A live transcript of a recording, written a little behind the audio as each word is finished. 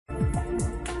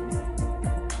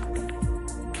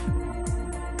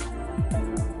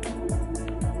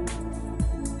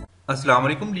अस्सलाम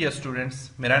वालेकुम dear students,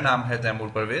 मेरा नाम है तैमूर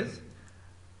परवेज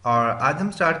और आज हम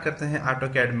स्टार्ट करते हैं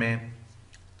ऑटोकैड में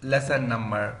लेसन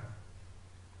नंबर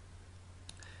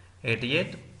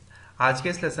 88। आज के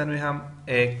इस लेसन में हम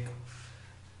एक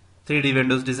 3D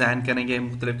विंडोज डिज़ाइन करेंगे।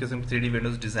 मुख्तलिफ किस्म की 3D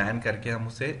विंडोज डिज़ाइन करके हम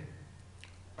उसे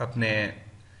अपने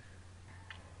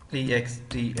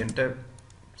टी एंटर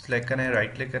सेलेक्ट करें,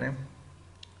 राइट क्लिक करें,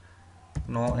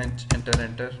 no enter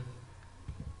enter,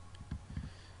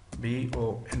 B O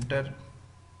enter,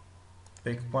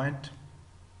 pick point,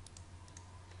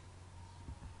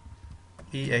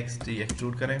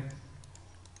 extrude करें,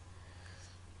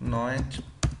 no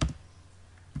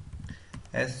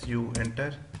S U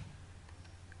enter,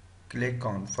 click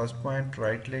on first point,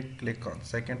 right click on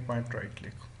second point, right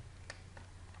click.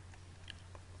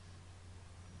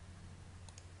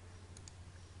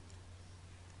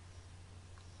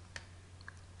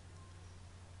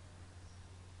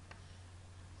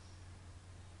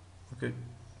 Okay,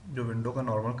 जो window का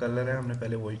normal colour है हमने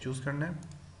पहले वही choose करना है।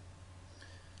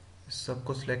 इस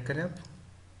सबको सिलेक्ट करें अब।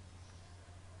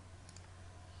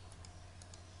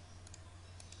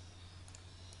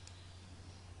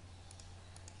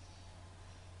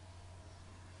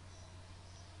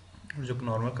 जो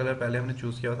नॉर्मल कलर पहले हमने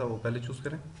चूज किया था वो पहले चूज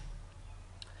करें।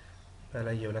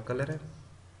 पहला ये वाला कलर है।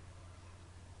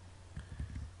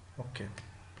 ओके,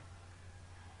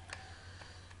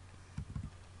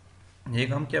 ये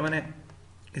काम किया मैंने।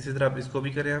 इसी तरह आप इसको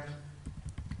भी करें। आप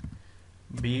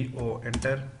B O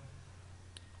enter,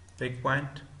 pick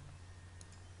point,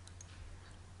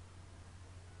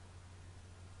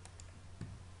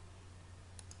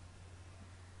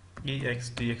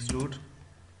 extrude,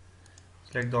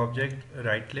 select the object,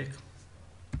 right click,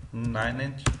 9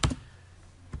 inch,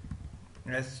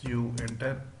 SU enter,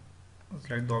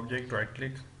 select the object, right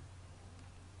click,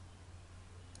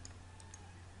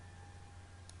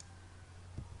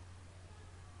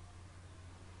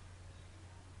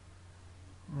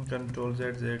 Control Z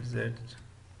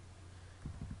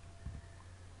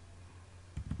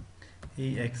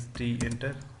EXT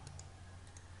enter,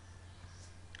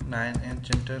 9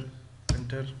 inch enter,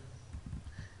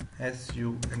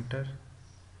 SU enter,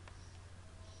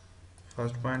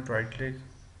 first point, right click।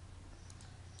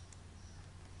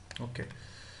 Okay,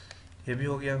 ये भी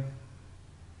हो गया।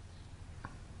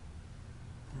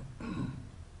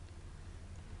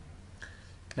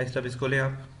 Next अब इसको ले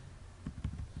आप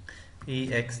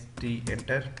EXT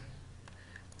enter,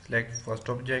 select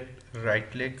first object, right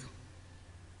click,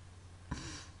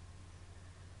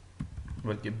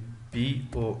 बल्कि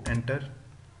BO enter,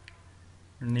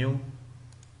 new,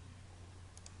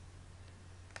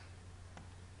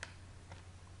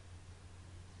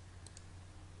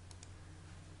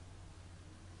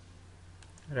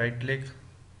 right click,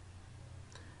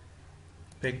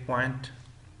 pick point,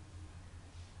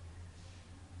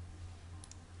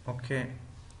 okay,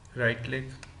 right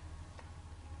click,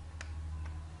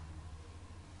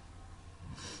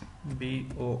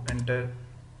 BO enter,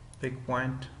 pick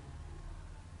point,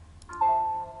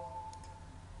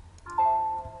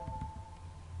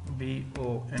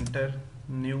 BO enter,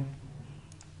 new,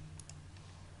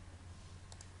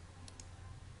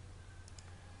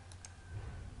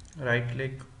 right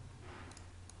click,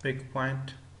 pick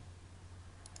point,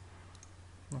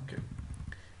 okay,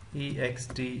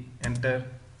 EXT enter,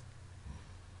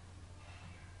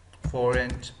 4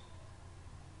 inch,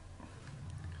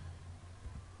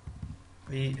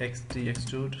 EXT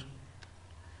extrude,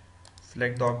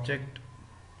 select the object,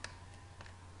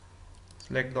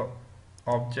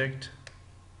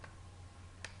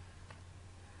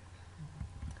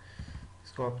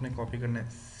 इसको आपने copy करना है,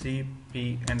 CP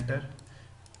enter,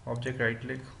 object right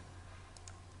click,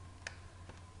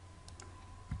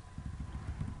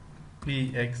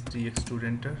 PXT extrude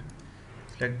enter,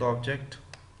 select the object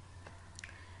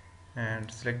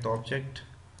and select the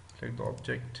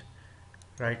object,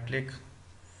 right click,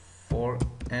 4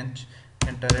 inch,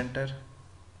 enter,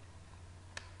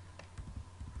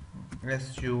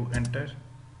 SU enter,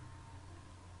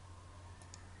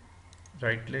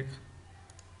 right click,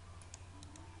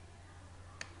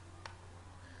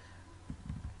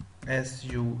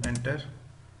 SU enter,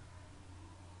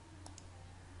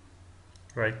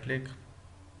 right click,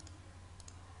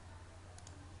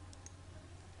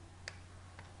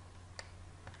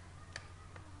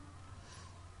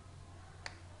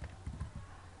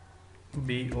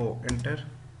 BO enter,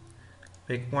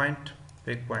 pick point,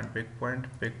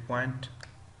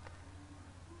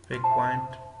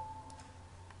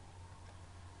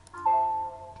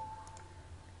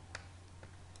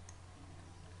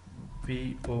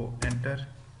 BO enter,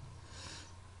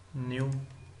 new,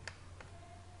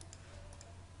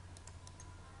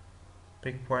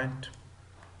 pick point,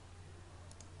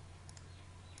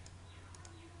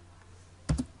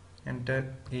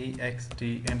 enter ext,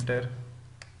 enter,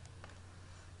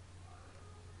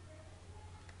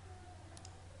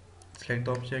 select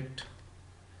the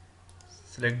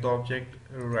object,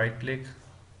 right click,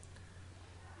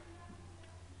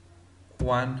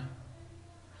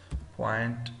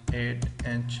 1.8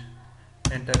 inch,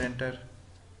 enter,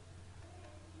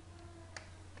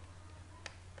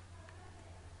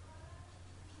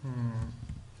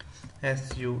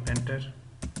 SU, enter,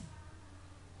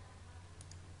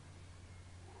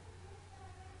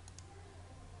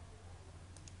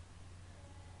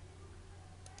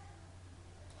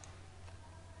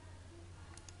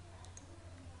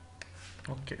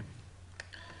 okay,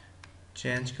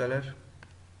 change colour,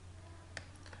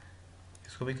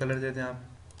 इसको भी colour दे दें आप,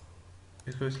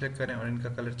 इसको भी select करें और इनका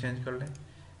colour change कर लें।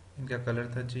 इनका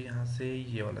कलर था जी यहाँ से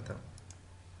ये वाला था,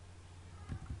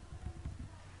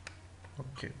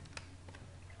 ओके।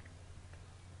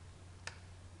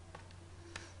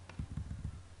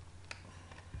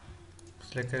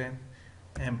 सिलेक्ट करें,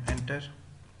 enter,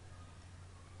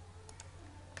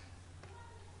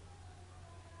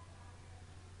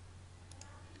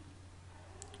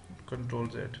 control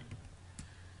Z,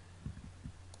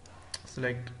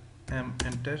 select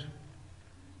enter,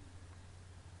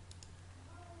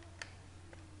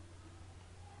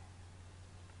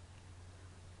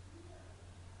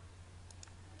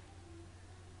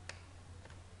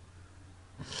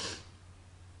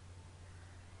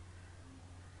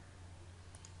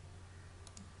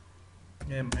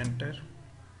 enter,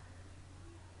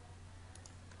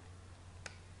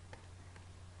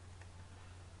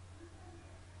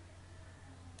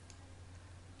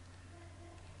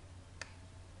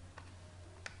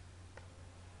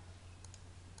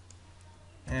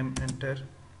 enter,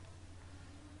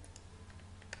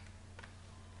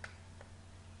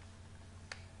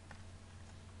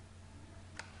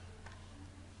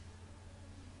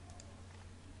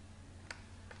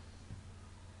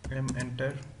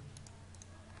 enter,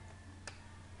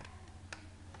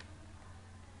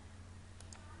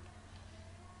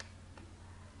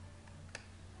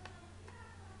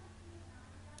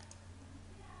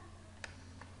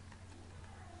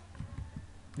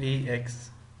 ext,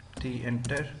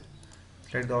 enter,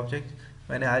 select the object।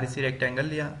 मैंने REC रेक्टेंगल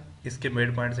लिया, इसके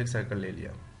मिड पॉइंट से एक सर्कल ले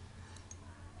लिया,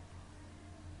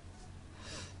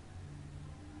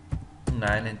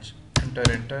 9 inch,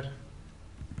 enter,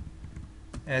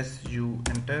 SU,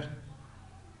 enter,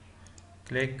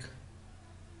 click,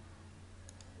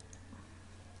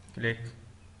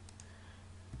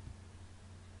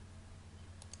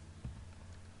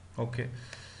 okay,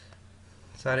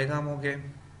 सारे काम हो गए।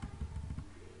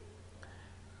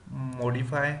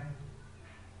 मॉडिफाई,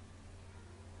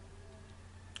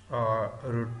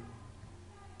 और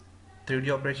 3D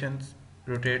operations,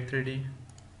 rotate 3D,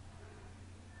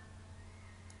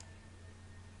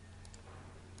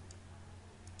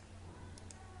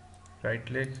 right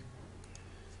click,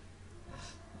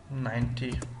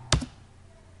 90।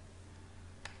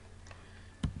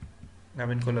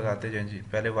 अब इनको लगाते जाएं जी।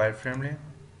 पहले वायर फ्रेम लें,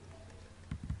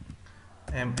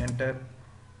 enter,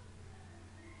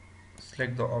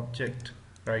 select the object,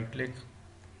 right click,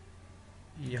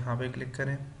 यहाँ पे क्लिक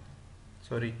करें,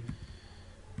 sorry,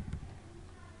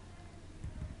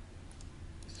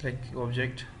 select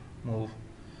object, move,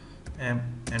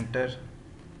 enter,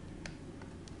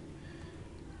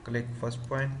 click first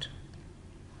point,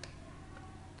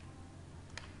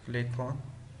 click on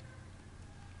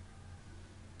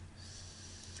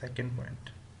second point,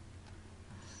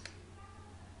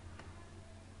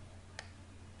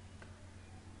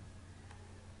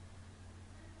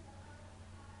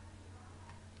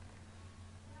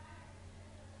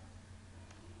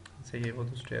 से ये वो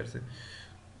तो स्टेयर से,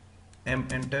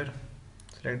 enter,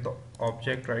 select the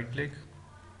object, right click,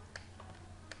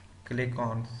 click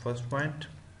on first point,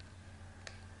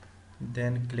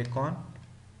 then click on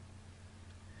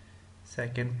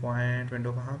second point।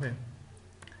 Window कहाँ पे,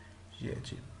 ये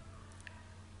जी,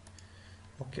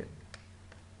 okay,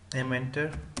 enter,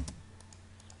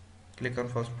 click on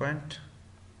first point,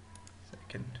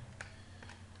 second,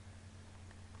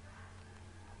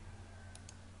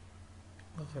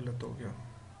 गलत हो गया,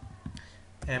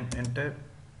 enter,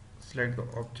 select the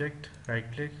object, right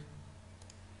click,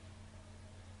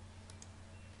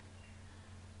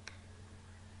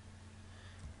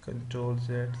 control Z,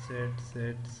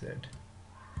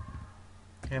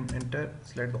 enter,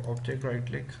 select the object, right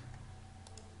click,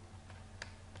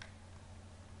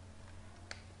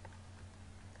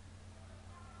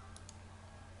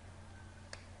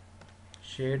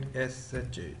 shade,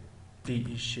 SHADE,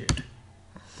 shade,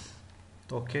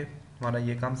 okay, हमारा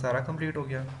ये काम सारा कंप्लीट हो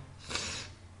गया।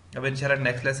 अब इंशाल्लाह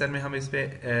नेक्स्ट लेसन में हम इस पे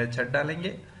छत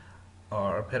डालेंगे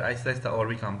और फिर आहिस्ता आहिस्ता और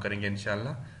भी काम करेंगे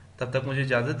इंशाल्लाह। तब तक मुझे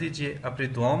इजाज़त दीजिए, अपनी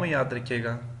दुआओं में याद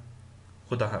रखिएगा।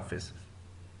 खुदा हाफिज़।